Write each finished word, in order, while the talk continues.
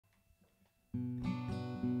Warmness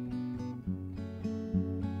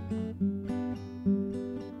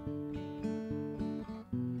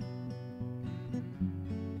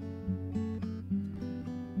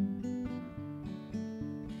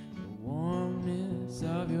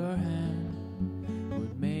of your hand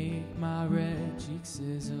would make my red cheeks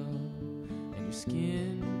sizzle, and your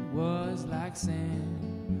skin was like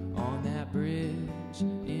sand on that bridge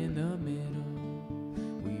in the middle.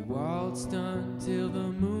 We waltzed until the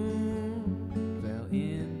moon fell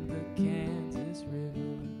in the Kansas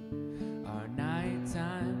River. Our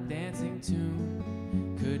nighttime dancing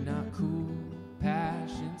tune could not cool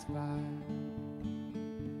passion's fire,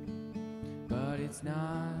 but it's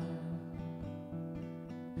not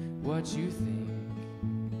what you think.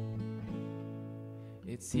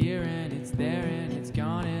 It's here and it's there and it's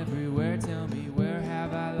gone everywhere. Tell me, where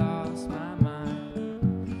have I lost my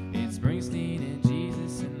mind? It's Springsteen and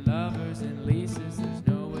Jesus and lovers and leases. There's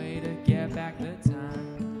no way to get back the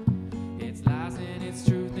time. It's lies and it's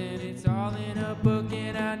truth and it's all in a book,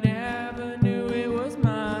 and I never knew it was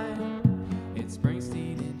mine. It's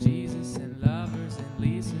Springsteen and Jesus and lovers and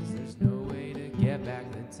leases. There's no way to get back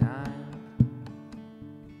the time.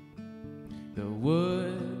 The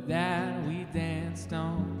wood that we danced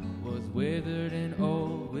on was withered and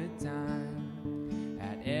old with time.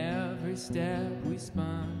 At every step we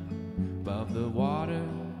spun above the water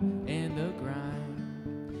and the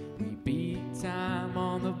grime. We beat time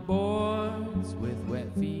on the boards with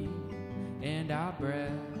wet feet and our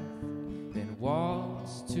breath, then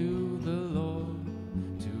waltzed to the Lord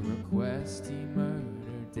to request He murder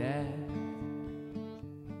death.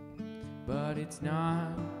 But it's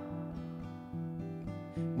not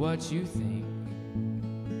what you think.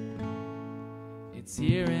 It's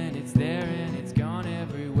here and it's there and it's gone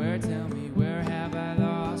everywhere. Tell me, where have I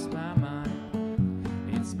lost my mind?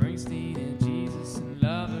 It's Springsteen and Jesus and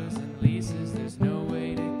lovers and leases. There's no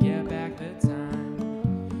way to get back the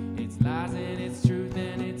time. It's lies and it's truth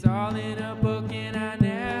and it's all in a book, and I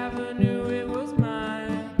never knew it was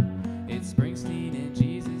mine. It's Springsteen and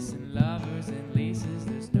Jesus and lovers and leases.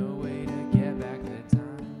 There's no way to get back the time.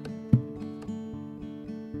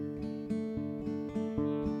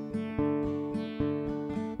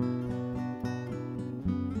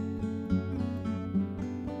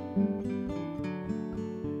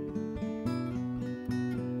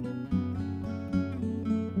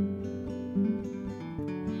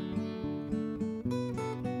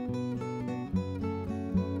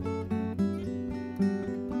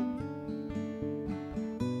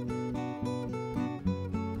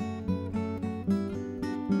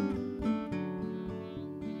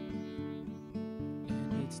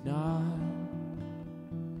 It's not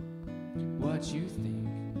what you think.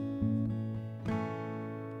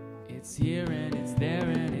 It's here and it's there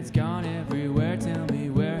and it's gone everywhere. Tell me,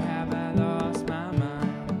 where have I lost my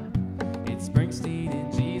mind? It's Springsteen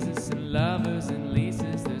and Jesus and lovers and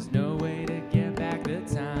leases. There's no way to get back the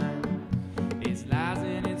time. It's lies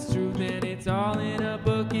and it's truth and it's all in a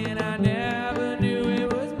book, and I never knew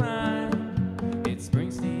it was mine. It's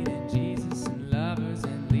Springsteen and Jesus and lovers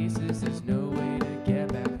and leases. There's no way to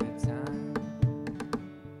get back the time.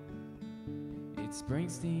 It's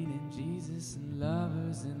Springsteen and Jesus and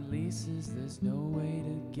lovers and leases. There's no way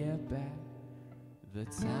to get back the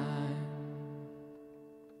time.